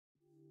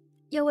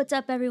Yo, what's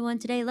up everyone?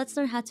 Today let's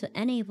learn how to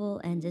enable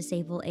and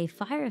disable a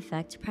fire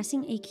effect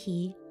pressing a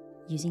key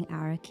using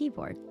our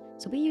keyboard.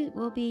 So we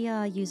will be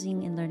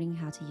using and learning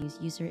how to use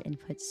user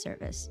input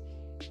service.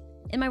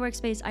 In my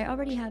workspace, I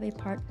already have a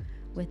part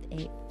with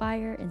a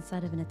fire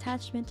inside of an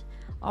attachment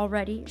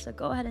already, so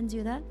go ahead and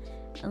do that.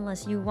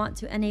 Unless you want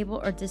to enable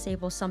or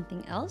disable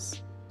something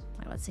else,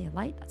 like let's say a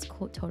light, that's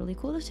cool, totally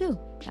cool too.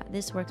 Yeah,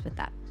 this works with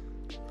that.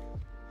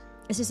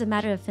 It's just a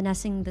matter of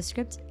finessing the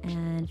script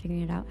and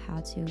figuring it out how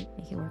to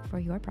make it work for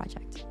your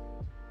project.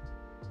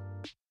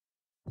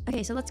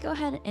 Okay, so let's go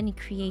ahead and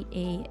create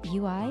a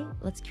UI.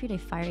 Let's create a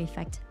fire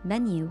effect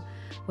menu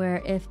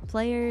where if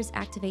players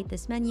activate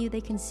this menu,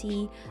 they can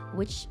see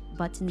which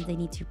buttons they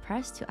need to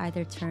press to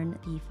either turn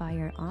the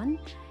fire on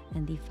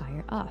and the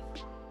fire off.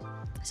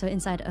 So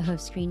inside of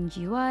screen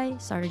GUI,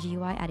 starter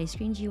GUI, add a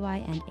screen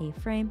GUI and a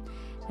frame,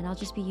 and I'll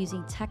just be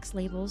using text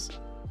labels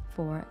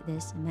for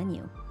this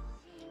menu.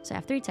 So I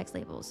have 3 text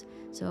labels.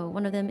 So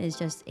one of them is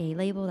just a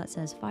label that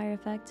says fire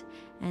effect,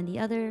 and the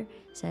other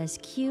says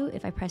Q.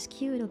 If I press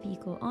Q, it'll be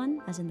equal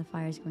on, as in the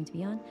fire is going to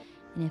be on.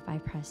 And if I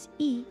press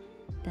E,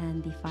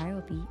 then the fire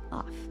will be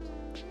off.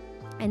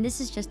 And this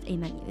is just a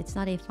menu. It's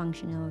not a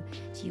functional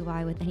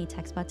GUI with any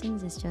text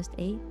buttons. It's just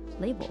a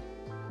label.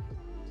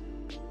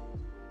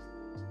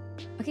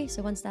 Okay,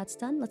 so once that's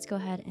done, let's go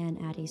ahead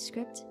and add a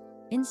script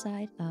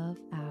inside of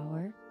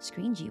our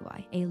screen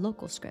GUI, a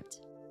local script.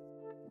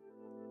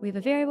 We have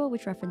a variable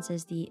which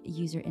references the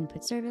user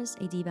input service,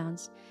 a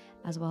debounce,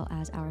 as well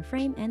as our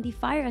frame and the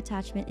fire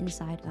attachment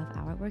inside of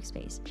our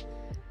workspace.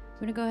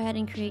 We're gonna go ahead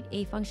and create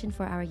a function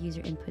for our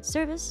user input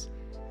service.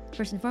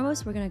 First and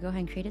foremost, we're gonna go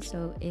ahead and create it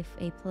so if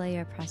a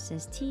player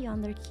presses T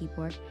on their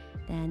keyboard,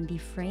 then the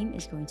frame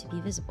is going to be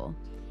visible.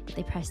 If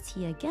they press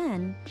T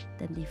again,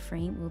 then the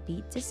frame will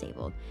be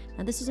disabled.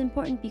 Now this is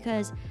important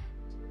because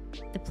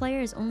the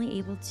player is only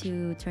able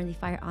to turn the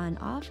fire on and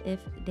off if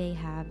they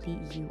have the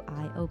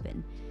UI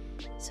open.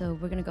 So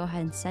we're gonna go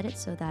ahead and set it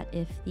so that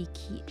if the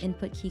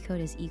input key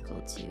code is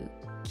equal to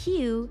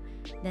Q,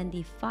 then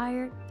the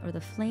fire or the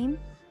flame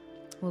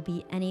will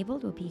be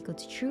enabled, will be equal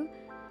to true.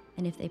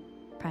 And if they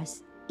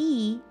press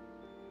E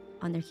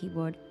on their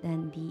keyboard,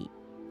 then the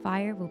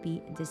fire will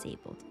be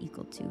disabled,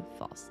 equal to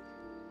false.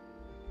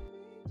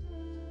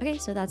 Okay,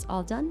 so that's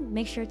all done.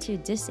 Make sure to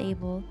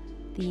disable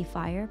the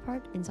fire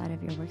part inside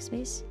of your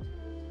workspace.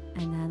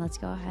 And then let's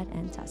go ahead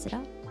and test it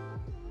out.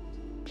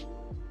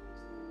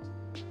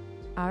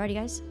 Alrighty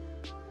guys,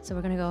 so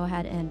we're gonna go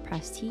ahead and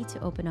press T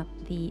to open up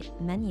the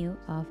menu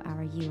of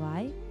our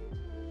UI.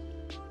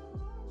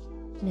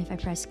 And if I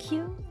press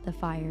Q, the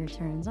fire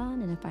turns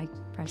on, and if I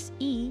press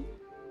E,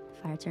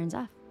 the fire turns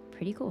off.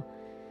 Pretty cool.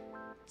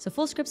 So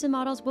full scripts and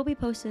models will be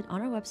posted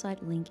on our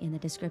website, link in the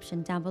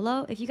description down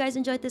below. If you guys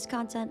enjoyed this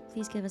content,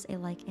 please give us a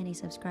like and a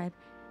subscribe.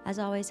 As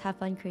always, have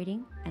fun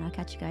creating, and I'll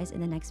catch you guys in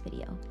the next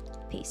video.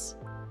 Peace.